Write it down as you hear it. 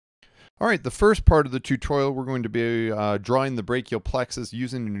All right, the first part of the tutorial, we're going to be drawing the brachial plexus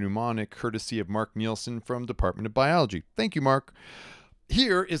using a mnemonic courtesy of Mark Nielsen from Department of Biology. Thank you, Mark.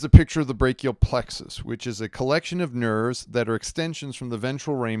 Here is a picture of the brachial plexus, which is a collection of nerves that are extensions from the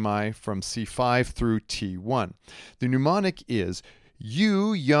ventral rami from C5 through T1. The mnemonic is,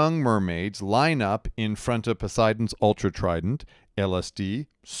 you young mermaids line up in front of Poseidon's ultratrident, LSD,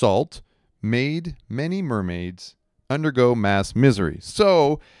 salt, made many mermaids undergo mass misery.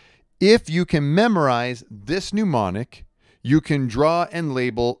 So, if you can memorize this mnemonic, you can draw and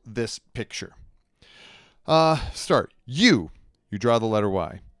label this picture. Start. You draw the letter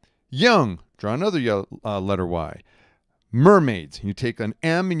Y. Young, draw another letter Y. Mermaids, you take an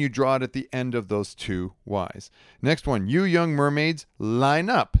M and you draw it at the end of those two Y's. Next one, you young mermaids line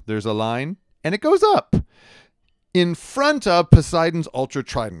up. There's a line and it goes up. In front of Poseidon's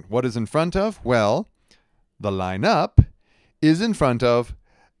ultratrident. What is in front of? Well, the line up is in front of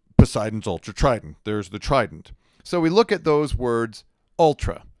Poseidon's ultratrident. There's the trident. So we look at those words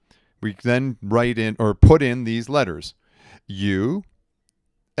ultra. We then write in or put in these letters. U,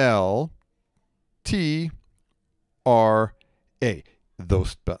 L, T, R, A.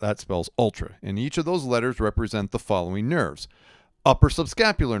 That spells ultra. And each of those letters represent the following nerves. Upper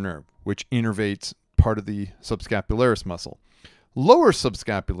subscapular nerve, which innervates part of the subscapularis muscle. Lower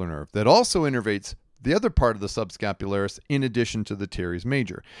subscapular nerve, that also innervates the other part of the subscapularis in addition to the teres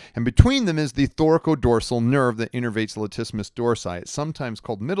major. And between them is the thoracodorsal nerve that innervates the latissimus dorsi. It's sometimes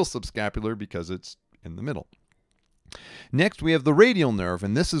called middle subscapular because it's in the middle. Next, we have the radial nerve,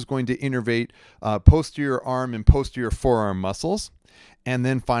 and this is going to innervate posterior arm and posterior forearm muscles. And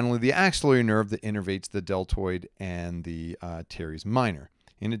then finally, the axillary nerve that innervates the deltoid and the teres minor.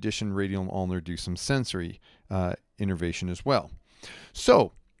 In addition, radial and ulnar do some sensory innervation as well.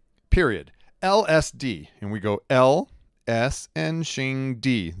 So, period. LSD, and we go L, S, and shing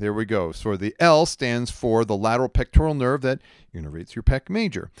D. There we go. So the L stands for the lateral pectoral nerve that innervates your pec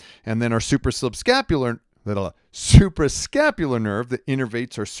major. And then our suprascapular nerve that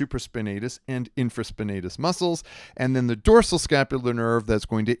innervates our supraspinatus and infraspinatus muscles. And then the dorsal scapular nerve that's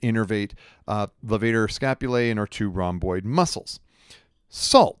going to innervate levator scapulae and our two rhomboid muscles.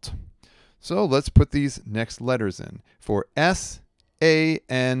 Salt. So let's put these next letters in for S, A,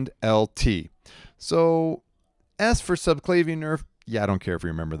 and L, T. So S for subclavian nerve, yeah, I don't care if you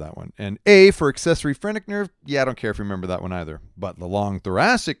remember that one. And A for accessory phrenic nerve, yeah, I don't care if you remember that one either. But the long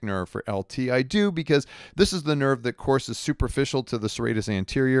thoracic nerve for LT, I do, because this is the nerve that courses superficial to the serratus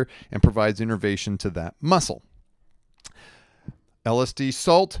anterior and provides innervation to that muscle. LSD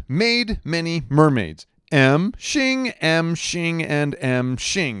salt made many mermaids. M, shing, and M,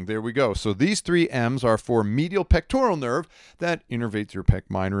 shing. There we go. So these three M's are for medial pectoral nerve that innervates your pec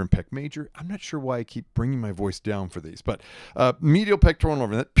minor and pec major. I'm not sure why I keep bringing my voice down for these, but medial pectoral nerve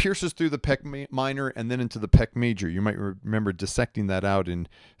that pierces through the pec minor and then into the pec major. You might remember dissecting that out in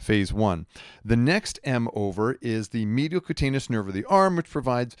phase 1. The next M over is the medial cutaneous nerve of the arm, which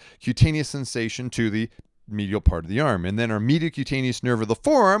provides cutaneous sensation to the medial part of the arm. And then our medial cutaneous nerve of the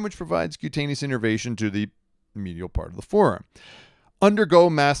forearm, which provides cutaneous innervation to the medial part of the forearm. Undergo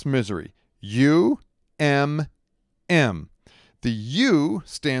mass misery. U, M, M. The U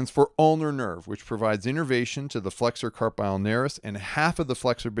stands for ulnar nerve, which provides innervation to the flexor carpi ulnaris and half of the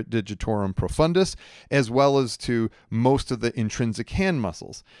flexor digitorum profundus, as well as to most of the intrinsic hand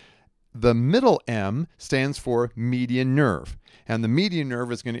muscles. The middle M stands for median nerve, and the median nerve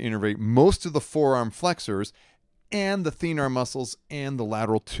is going to innervate most of the forearm flexors and the thenar muscles and the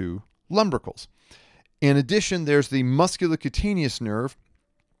lateral two lumbricals. In addition, there's the musculocutaneous nerve,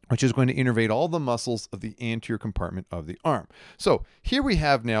 which is going to innervate all the muscles of the anterior compartment of the arm. So here we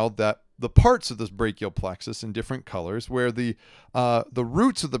have now that the parts of this brachial plexus in different colors, where the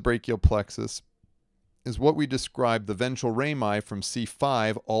roots of the brachial plexus is what we describe the ventral rami from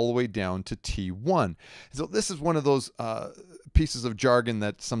C5 all the way down to T1. So this is one of those pieces of jargon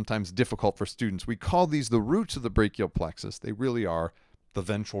that's sometimes difficult for students. We call these the roots of the brachial plexus. They really are the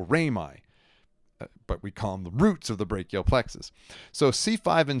ventral rami, but we call them the roots of the brachial plexus. So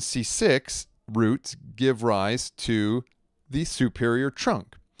C5 and C6 roots give rise to the superior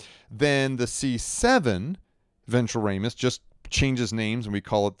trunk. Then the C7 ventral ramus just changes names and we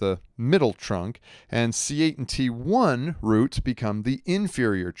call it the middle trunk, and C8 and T1 roots become the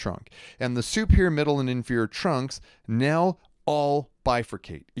inferior trunk, and the superior, middle, and inferior trunks now all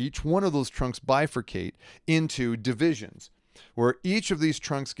bifurcate. Each one of those trunks bifurcate into divisions, where each of these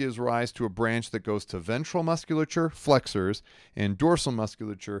trunks gives rise to a branch that goes to ventral musculature, flexors, and dorsal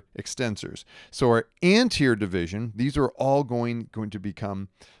musculature, extensors. So our anterior division, these are all going to become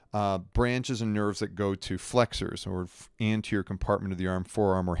branches and nerves that go to flexors or anterior compartment of the arm,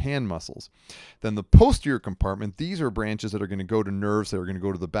 forearm, or hand muscles. Then the posterior compartment, these are branches that are going to go to nerves that are going to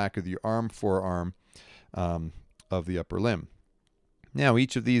go to the back of the arm, forearm of the upper limb. Now,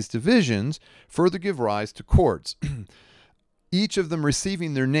 each of these divisions further give rise to cords. Each of them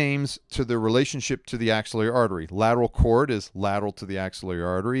receiving their names to their relationship to the axillary artery. Lateral cord is lateral to the axillary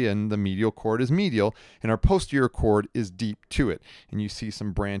artery, and the medial cord is medial, and our posterior cord is deep to it. And you see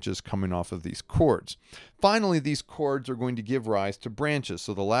some branches coming off of these cords. Finally, these cords are going to give rise to branches.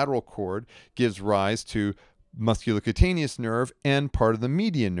 So the lateral cord gives rise to musculocutaneous nerve and part of the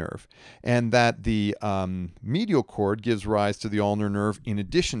median nerve, and that the medial cord gives rise to the ulnar nerve in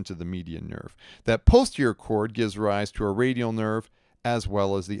addition to the median nerve. That posterior cord gives rise to a radial nerve as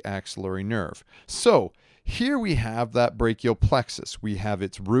well as the axillary nerve. So here we have that brachial plexus. We have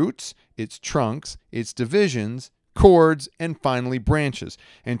its roots, its trunks, its divisions, cords, and finally branches.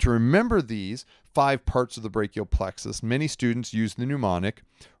 And to remember these 5 parts of the brachial plexus, many students use the mnemonic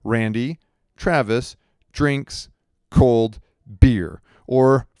Randy, Travis, drinks cold beer,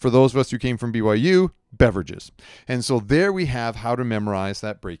 or for those of us who came from BYU, beverages. And so there we have how to memorize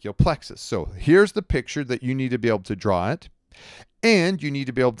that brachial plexus. So here's the picture that you need to be able to draw it, and you need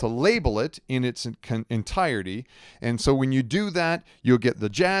to be able to label it in its entirety. And so when you do that, you'll get the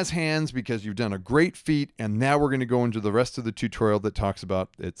jazz hands because you've done a great feat. And now we're going to go into the rest of the tutorial that talks about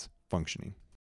its functioning.